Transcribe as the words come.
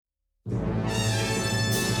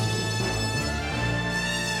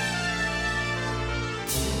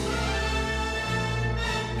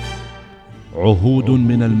عهود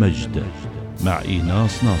من المجد مع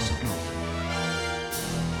إيناس ناصر.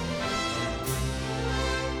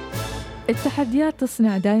 التحديات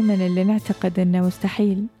تصنع دائما اللي نعتقد انه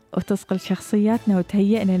مستحيل، وتصقل شخصياتنا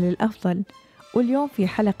وتهيئنا للأفضل. واليوم في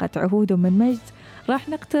حلقة عهود من مجد راح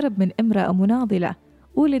نقترب من امرأة مناضلة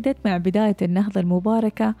ولدت مع بداية النهضة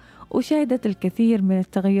المباركة، وشهدت الكثير من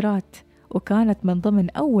التغييرات، وكانت من ضمن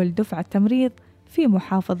أول دفعة تمريض في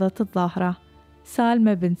محافظة الظاهرة.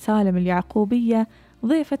 سالمة بن سالم اليعقوبية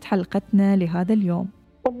ضيفة حلقتنا لهذا اليوم.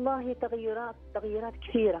 والله تغييرات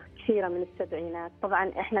كثيرة من السبعينات.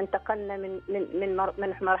 طبعا احنا انتقلنا من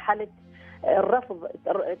مرحلة الرفض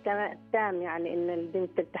التام، يعني ان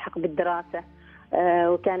البنت تلتحق بالدراسة،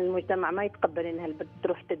 وكان المجتمع ما يتقبل انها البنت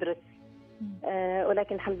تروح تدرس.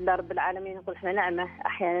 ولكن الحمد لله رب العالمين، نقول احنا نعمة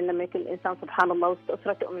احيانا لما يكون الانسان سبحان الله وسط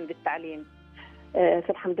أسرة تؤمن بالتعليم.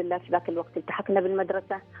 فالحمد لله في ذاك الوقت التحقنا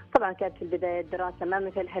بالمدرسة. طبعا كانت في البداية الدراسة ما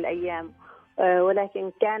مثل هالأيام،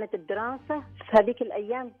 ولكن كانت الدراسة في هذيك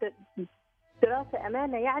الأيام دراسة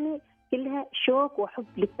أمانة، يعني كلها شوق وحب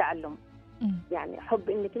للتعلم. يعني حب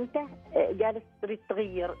إنك أنت جالس تريد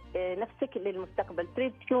تغير نفسك للمستقبل،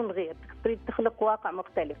 تريد تكون غير، تريد تخلق واقع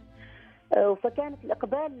مختلف. فكانت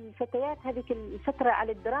الإقبال الفتيات هذيك الفترة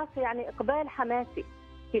على الدراسة يعني إقبال حماسي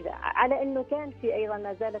كذا، على انه كان في ايضا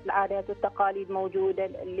ما زالت العادات والتقاليد موجوده،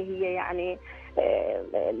 اللي هي يعني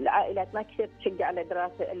العائلات ما كثير تشجع على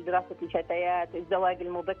دراسه الفتيات، الزواج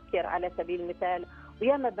المبكر على سبيل المثال.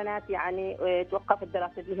 وياما بنات يعني توقفت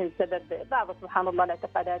الدراسه لهم بسبب بعض سبحان الله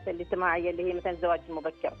الاعتقادات الاجتماعيه اللي هي مثلا الزواج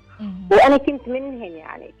المبكر. وانا كنت منهن،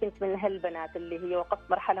 يعني كنت من هالبنات اللي هي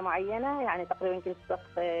وقفت مرحله معينه، يعني تقريبا كنت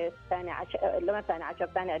صف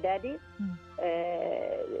ثاني اعدادي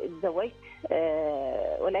تزوجت.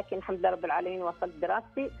 ولكن الحمد لله رب العالمين وصلت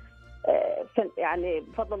دراستي، يعني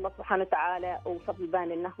بفضل الله سبحانه وتعالى وفضل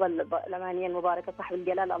بان النهضة الأمانية المباركة صاحب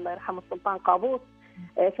الجلالة الله يرحمه السلطان قابوس،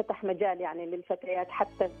 فتح مجال يعني للفتيات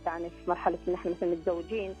حتى يعني في مرحلة ان احنا مثلا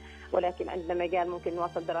متزوجين، ولكن عندنا مجال ممكن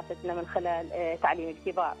نواصل دراستنا من خلال تعليم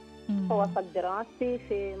الكبار. فوصلت دراستي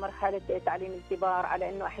في مرحلة تعليم الكبار، على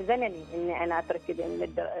انه احزنني اني انا اترك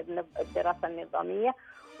الدراسة النظامية،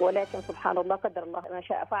 ولكن سبحان الله قدر الله ما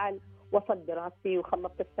شاء فعل. وصلت دراستي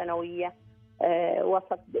وخلصت الثانوية،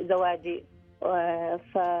 وصلت زواجي،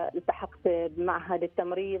 فالتحقت بمعهد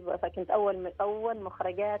التمريض، فكنت أول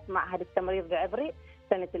مخرجات معهد التمريض بعبري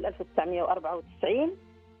سنة 1994.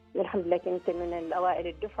 والحمد لله كنت من الأوائل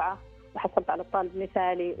الدفعة، وحصلت على الطالب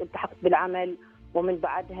مثالي والتحقت بالعمل. ومن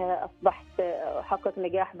بعدها أصبحت حقق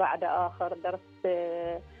نجاح بعد آخر، درست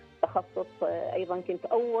تخصص، أيضا كنت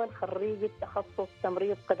أول خريجة تخصص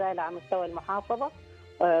تمريض قبالة على مستوى المحافظة،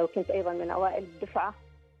 وكنت أيضا من أوائل الدفعة.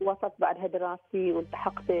 وصلت بعدها دراستي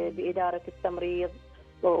والتحقت بإدارة التمريض،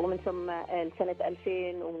 ومن ثم سنة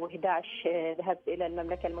 2011 ذهبت إلى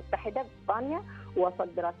المملكة المتحدة بريطانيا، ووصلت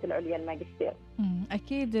دراستي العليا الماجستير.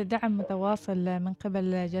 أكيد دعم متواصل من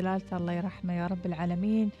قبل جلالته الله يرحمه يا رب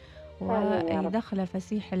العالمين، ويدخل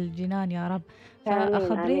فسيح الجنان يا رب.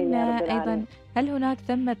 فأخبرينا أيضا، هل هناك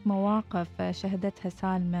ثمة مواقف شهدتها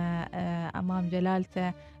سالمة أمام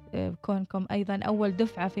جلالته، كونكم أيضا أول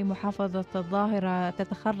دفعة في محافظة الظاهرة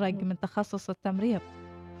تتخرج من تخصص التمريض؟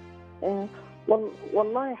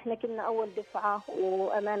 والله احنا كنا أول دفعة،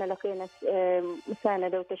 وأمانة لقينا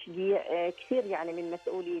مساندة وتشجيع كثير يعني من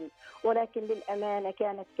مسؤولين، ولكن للأمانة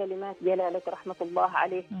كانت كلمات جلالة رحمة الله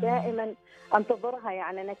عليه دائما أنتظرها.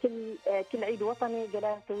 يعني أنا كل عيد وطني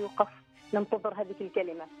جلالته يوقف ننتظر هذه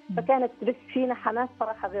الكلمة، فكانت بس فينا حماس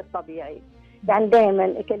صراحة غير طبيعي. يعني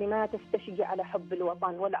دائما كلمات تشجع على حب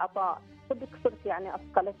الوطن والعطاء، صرت يعني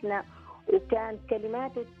أثقلتنا، وكانت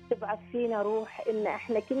كلماته تبعث فينا روح إن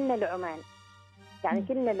إحنا كنا لعمان، يعني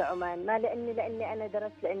كنا لعمان، ما لأني أنا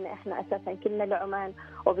درست، لأن إحنا أساسا كنا لعمان.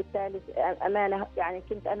 وبالتالي أمانة يعني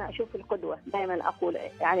كنت أنا أشوف القدوة، دائما أقول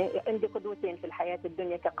يعني عندي قدوتين في الحياة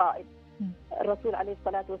الدنيا كقائد، الرسول عليه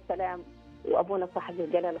الصلاة والسلام وأبونا صاحب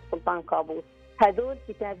الجلالة السلطان قابوس. هذول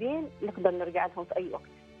كتابين نقدر نرجع لهم في أي وقت.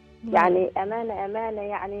 يعني أمانة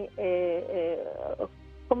يعني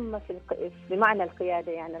قمة في معنى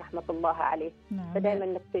القيادة، يعني رحمة الله عليه. فدائما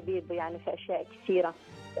نقتدي يعني في أشياء كثيرة.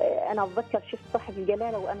 أنا أتذكر شفت صاحب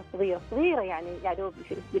الجلالة وأنا صغيرة يعني دوب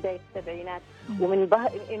في بداية السبعينات، ومن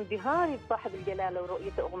انبهاري بصاحب الجلالة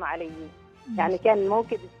ورؤيته أغمى علي. يعني كان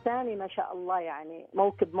الموكب الثاني ما شاء الله، يعني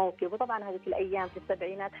موكب. وطبعا هذه الأيام في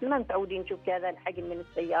السبعينات احنا ما متعودين نشوف كذا الحجم من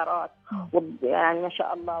السيارات، يعني ما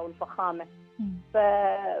شاء الله والفخامة.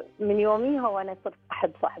 فمن يوميها وأنا صرت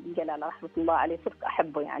أحب صاحب الجلالة رحمة الله عليه، صرت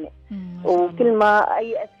أحبه يعني. وكل ما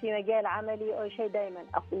أيأس في مجال عملي أو شيء دائما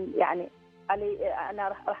أقول يعني علي،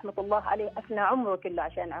 أنا رحمة الله عليه أفنى عمره كله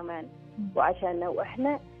عشان عمان وعشاننا،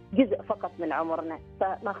 وإحنا جزء فقط من عمرنا،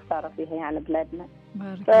 فما خسارة فيها يعني بلادنا.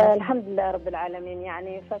 بارك الله فالحمد لله رب العالمين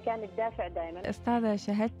يعني، فكان الدافع دائما. أستاذة،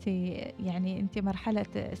 شهدتي يعني أنت مرحلة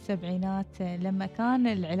السبعينات لما كان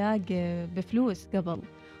العلاج بفلوس قبل،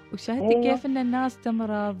 وشاهدتي أيوه. كيف أن الناس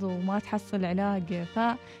تمرض وما تحصل علاج،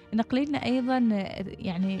 فنقلي لنا أيضا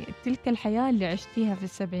يعني تلك الحياة اللي عشتيها في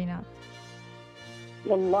السبعينات.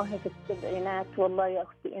 والله في السبعينات والله يا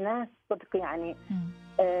أختي إيناس صدق يعني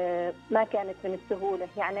ما كانت من السهولة.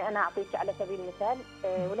 يعني أنا أعطيك على سبيل المثال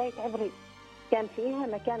ولاية عبريل كان فيها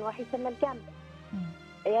مكان واحد يسمى الكامب،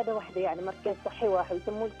 عيادة واحدة يعني مركز صحي واحد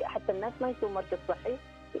يسموه، حتى الناس ما يسموه مركز صحي،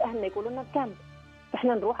 الأهل يقولوا لنا الكامب،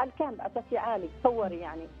 إحنا نروح على الكامب أساسي عالي تصوري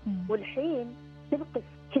يعني. والحين تبقى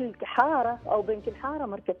في كل حارة أو بين كل حارة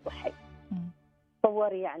مركز صحي.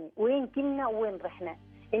 تصوري يعني وين كنا وين رحنا.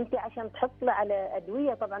 انت عشان تحصلي على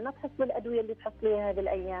ادويه، طبعا ما تحصلي الادويه اللي تحصليها هذه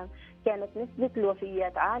الايام، كانت نسبه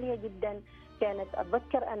الوفيات عاليه جدا. كانت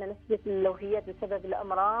اتذكر انا نسبه الوفيات بسبب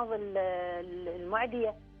الامراض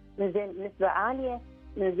المعديه من زين نسبه عاليه.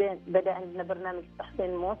 من زين بدا عندنا برنامج التحصين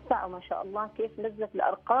الموسع وما شاء الله كيف نزلت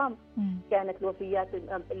الارقام. كانت الوفيات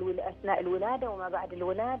اثناء الولاده وما بعد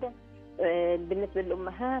الولاده بالنسبه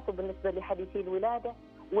للامهات وبالنسبه لحديثي الولاده.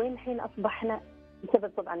 وين الحين اصبحنا؟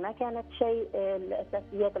 بسبب طبعا ما كانت شيء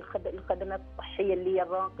الاساسيات الخدمات الصحيه اللي هي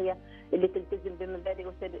الراقيه اللي تلتزم بمبادئ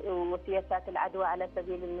وسياسات العدوى على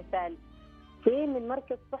سبيل المثال. فين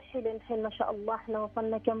المركز الصحي للحين ما شاء الله احنا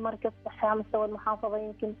وصلنا كم مركز صحي على مستوى المحافظه؟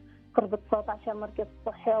 يمكن قرب 19 مركز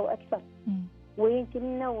صحي او اكثر. وين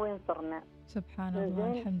كنا وين صرنا؟ سبحان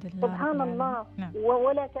الله. الحمد لله سبحان الله. نعم.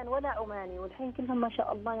 ولا كان ولا عماني، والحين كلهم ما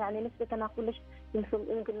شاء الله يعني نسبه انا اقول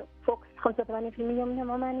يمكن فوق 85%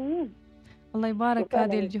 منهم عمانيين. الله يبارك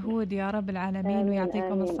هذه الجهود يا رب العالمين. آمين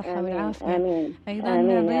ويعطيكم آمين الصحة آمين والعافية. آمين أيضا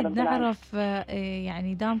نريد نعرف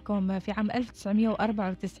يعني دامكم في عام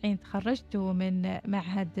 1994 تخرجتوا من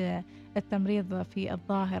معهد التمريض في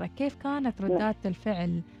الظاهرة، كيف كانت ردات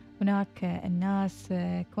الفعل هناك؟ الناس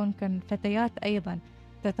كن فتيات أيضا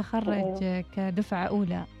تتخرج كدفعة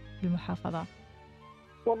أولى في المحافظة.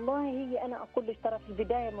 والله هي أنا أقول لك ترى في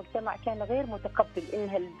البداية المجتمع كان غير متقبل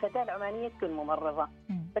إنها الفتاة العمانية تكون ممرضة.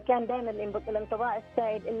 فكان دائما الانطباع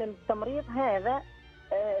السائد إن التمريض هذا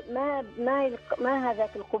ما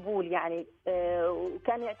هذاك القبول يعني،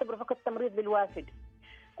 وكان يعتبر فقط تمريض للوافد.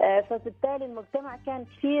 فبالتالي المجتمع كان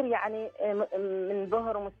كثير يعني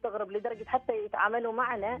منبهر ومستغرب لدرجة حتى يتعاملوا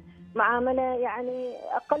معنا معاملة يعني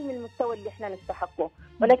أقل من المستوى اللي احنا نستحقه.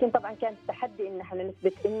 ولكن طبعا كان التحدي إن احنا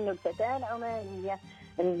نثبت إنه الفتاة العمانية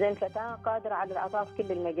إنزين فتاة قادرة على العطاء في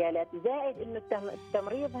كل المجالات، زائد إنه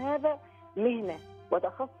التمريض هذا مهنة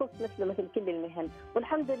وتخصص مثل كل المهن.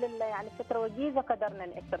 والحمد لله يعني فترة وجيزة قدرنا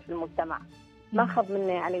نأثر في المجتمع، ما أخذ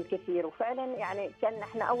منا يعني الكثير. وفعلا يعني كان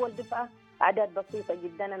احنا أول دفعة أعداد بسيطة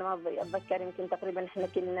جدا، أنا ما أتذكر يمكن تقريبا احنا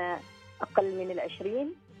كنا أقل من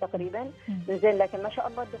 20 تقريبا. زين لكن ما شاء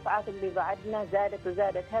الله الدفعات اللي بعدنا زادت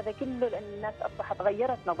وزادت. هذا كله لأن الناس أصبحت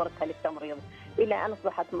غيرت نظرتها للتمريض إلى أن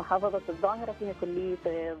أصبحت محافظة الظاهرة فيها كلية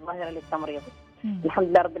الظاهرة للتمريض. الحمد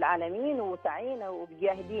لله رب العالمين. وسعينا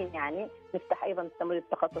وجاهدين يعني نفتح أيضا التمريض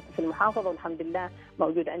التخصصي في المحافظة، والحمد لله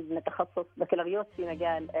موجود عندنا تخصص بكالوريوس في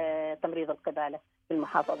مجال تمريض القبالة في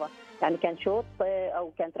المحافظة. يعني كان شوط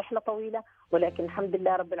أو كانت رحلة طويلة، ولكن الحمد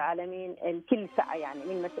لله رب العالمين الكل سعى يعني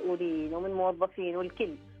من مسؤولين ومن موظفين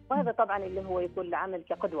والكل. وهذا طبعا اللي هو يكون العمل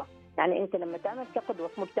كقدوة. يعني أنت لما تعمل كقدوة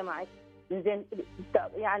في مجتمعك زين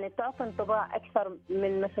يعني تعطي انطباع أكثر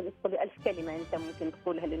من مثلا 1000 كلمة أنت ممكن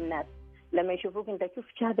تقولها للناس لما يشوفوك أنت. شوف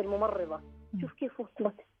هذه الممرضة، شوف كيف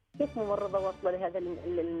وصلت، كيف ممرضة واصلة لهذا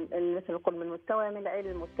مثل نقول من مستوى من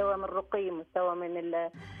العلم، مستوى من الرقي، مستوى من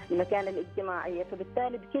المكانة الاجتماعية.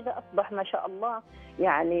 فبالتالي بكذا أصبح ما شاء الله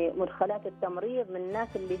يعني مدخلات التمريض من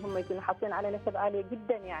الناس اللي هم يكونوا حاصلين على نسب عالية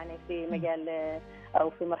جدا يعني في مجال أو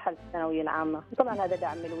في مرحلة الثانوية العامة. طبعا هذا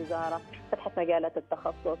دعم من الوزارة، فتحت مجالات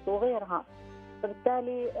التخصص وغيرها.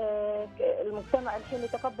 فبالتالي المجتمع الحين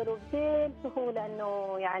يتقبلوا بكل سهولة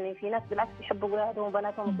أنه يعني في ناس بالعكس يحبوا أولادهم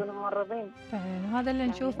وبناتهم يكونوا ممرضين. فعلا هذا اللي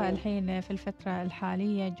نشوفه الحين في الفترة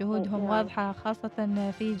الحالية، جهودهم واضحة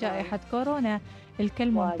خاصة في جائحة كورونا.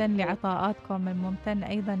 الكل ممتن لعطاءاتكم، الممتن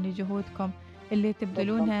أيضا لجهودكم اللي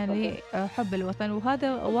تبذلونها لحب الوطن.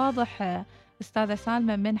 وهذا واضح أستاذة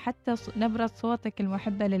سالمة من حتى نبرة صوتك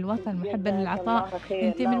المحبة للوطن، محبة للعطاء.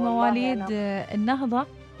 أنت من مواليد النهضة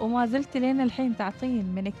وما زلت لين الحين تعطين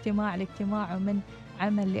من اجتماع لاجتماع ومن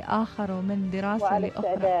عمل لآخر ومن دراسة وعلى لأخرى.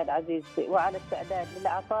 وعلى استعداد عزيزتي، وعلى استعداد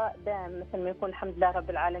للعطاء دائم مثل ما يكون. الحمد لله رب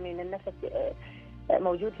العالمين النفس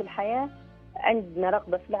موجود في الحياة، عندنا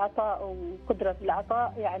رغبة في العطاء وقدرة في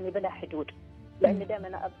العطاء يعني بلا حدود. لأن دائما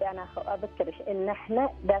أنا أذكرش إن إحنا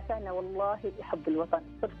دافعنا والله يحب الوطن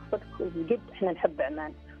صدق وجد. إحنا نحب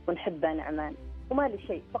عمان ونحبها نعمان وما لي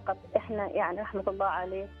شيء. فقط إحنا يعني رحمة الله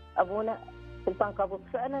عليه أبونا سلطان قابوس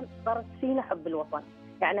فعلا غرس فينا حب الوطن.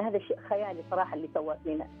 يعني هذا شيء خيالي صراحة اللي سوى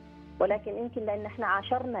فينا، ولكن يمكن لأن إحنا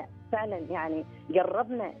عاشرنا فعلا، يعني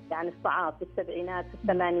جربنا يعني الصعاب في السبعينات في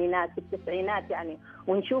الثمانينات في التسعينات يعني،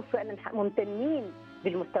 ونشوف فعلا ممتنين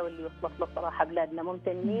بالمستوى اللي وصلت له صراحة بلادنا،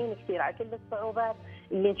 ممتنين كثير على كل الصعوبات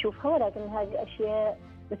اللي نشوفها. ولكن هذه أشياء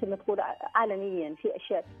مثل ما تقول عالميا، في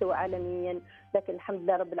أشياء تسوى عالميا، لكن الحمد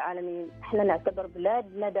لله رب العالمين احنا نعتبر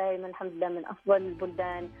بلادنا دائما الحمد لله من أفضل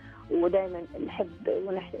البلدان، ودائما نحب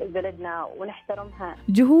بلدنا ونحترمها.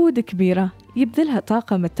 جهود كبيرة يبذلها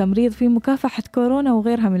طاقم التمريض في مكافحة كورونا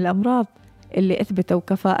وغيرها من الأمراض اللي أثبتوا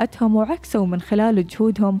كفاءتهم وعكسوا من خلال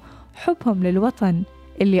جهودهم حبهم للوطن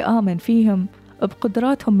اللي آمن فيهم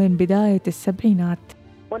بقدراتهم من بداية السبعينات.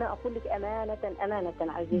 وأنا أقول لك أمانة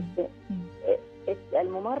عزيزتي،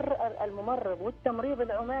 الممرض والتمريض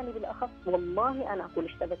العماني بالأخص والله أنا أقول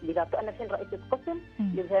اشتبك بذاته. أنا الحين رئيسة قسم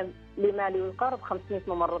لما يقارب 500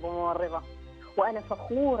 ممرض وممرضة، وأنا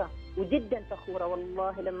فخورة وجدا فخورة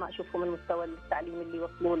والله لما أشوفهم المستوى التعليمي اللي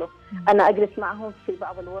وصلوا له. أنا أجلس معهم في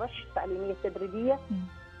بعض الورش التعليمية التدريبية،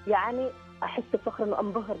 يعني أحس بفخر إنه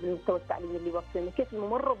أنبهر بالمستوى التعليمي اللي وصلنا. كيف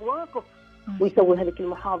الممرض واقف ويسوي هذه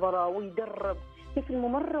المحاضرة ويدرب، كيف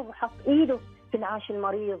الممرض وحط إيده في انعاش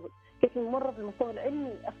المريض، كيف الممرض المستوى العلمي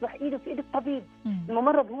أصبح إيده في إيد الطبيب.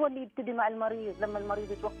 الممرض هو اللي يبتدي مع المريض لما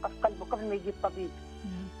المريض يتوقف قلبه قبل ما يجي الطبيب.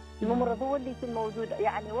 الممرض هو اللي يكون موجود،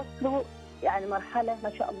 يعني وصلوا يعني مرحلة ما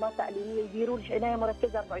شاء الله تعليمية. يديروا لي عناية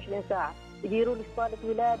مركزة 24 ساعة، يديروا لي صالة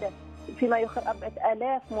ولادة فيما يخر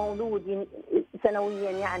 4000 مولود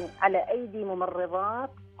سنويا، يعني على أيدي ممرضات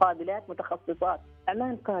قابلات متخصصات.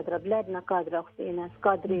 عمان قادرة، بلادنا قادرة، أختي ناس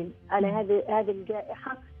قادرين على هذه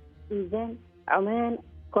الجائحة. إذن عمان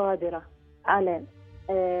قادرة على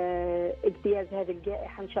اجتياز هذه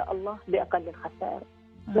الجائحة إن شاء الله بأقل الخسائر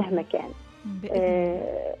مهما كان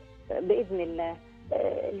بإذن الله.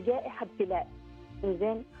 الجائحة ابتلاء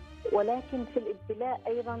إنزين، ولكن في الابتلاء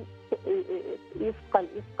أيضا يثقل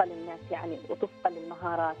الناس يعني وتثقل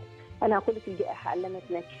المهارات. أنا أقول لك الجائحة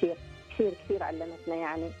علمتنا كثير علمتنا،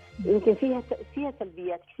 يعني يمكن فيها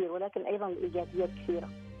سلبيات كثير ولكن أيضا إيجابيات كثيرة.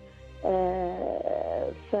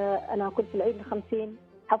 فأنا أقول في العيد ال50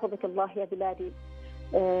 حفظك الله يا بلادي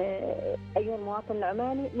أيها المواطن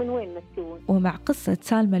العماني من وين ما تكون. ومع قصة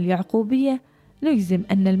سالمة اليعقوبية نجزم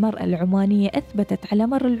أن المرأة العمانية أثبتت على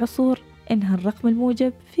مر العصور إنها الرقم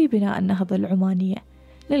الموجب في بناء النهضة العمانية.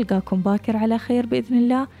 نلقاكم باكر على خير بإذن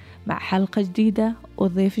الله مع حلقة جديدة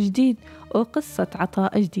وضيف جديد وقصة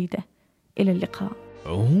عطاء جديدة. إلى اللقاء.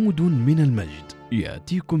 عهود من المجد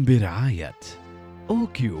يأتيكم برعاية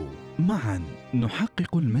أوكيو. معا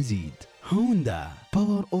نحقق المزيد. هوندا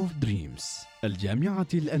باور أوف دريمز، الجامعة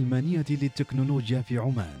الألمانية للتكنولوجيا في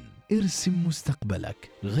عمان. ارسم مستقبلك،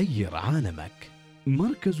 غير عالمك.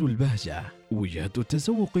 مركز البهجة، وجهة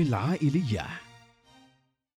التسوق العائلية.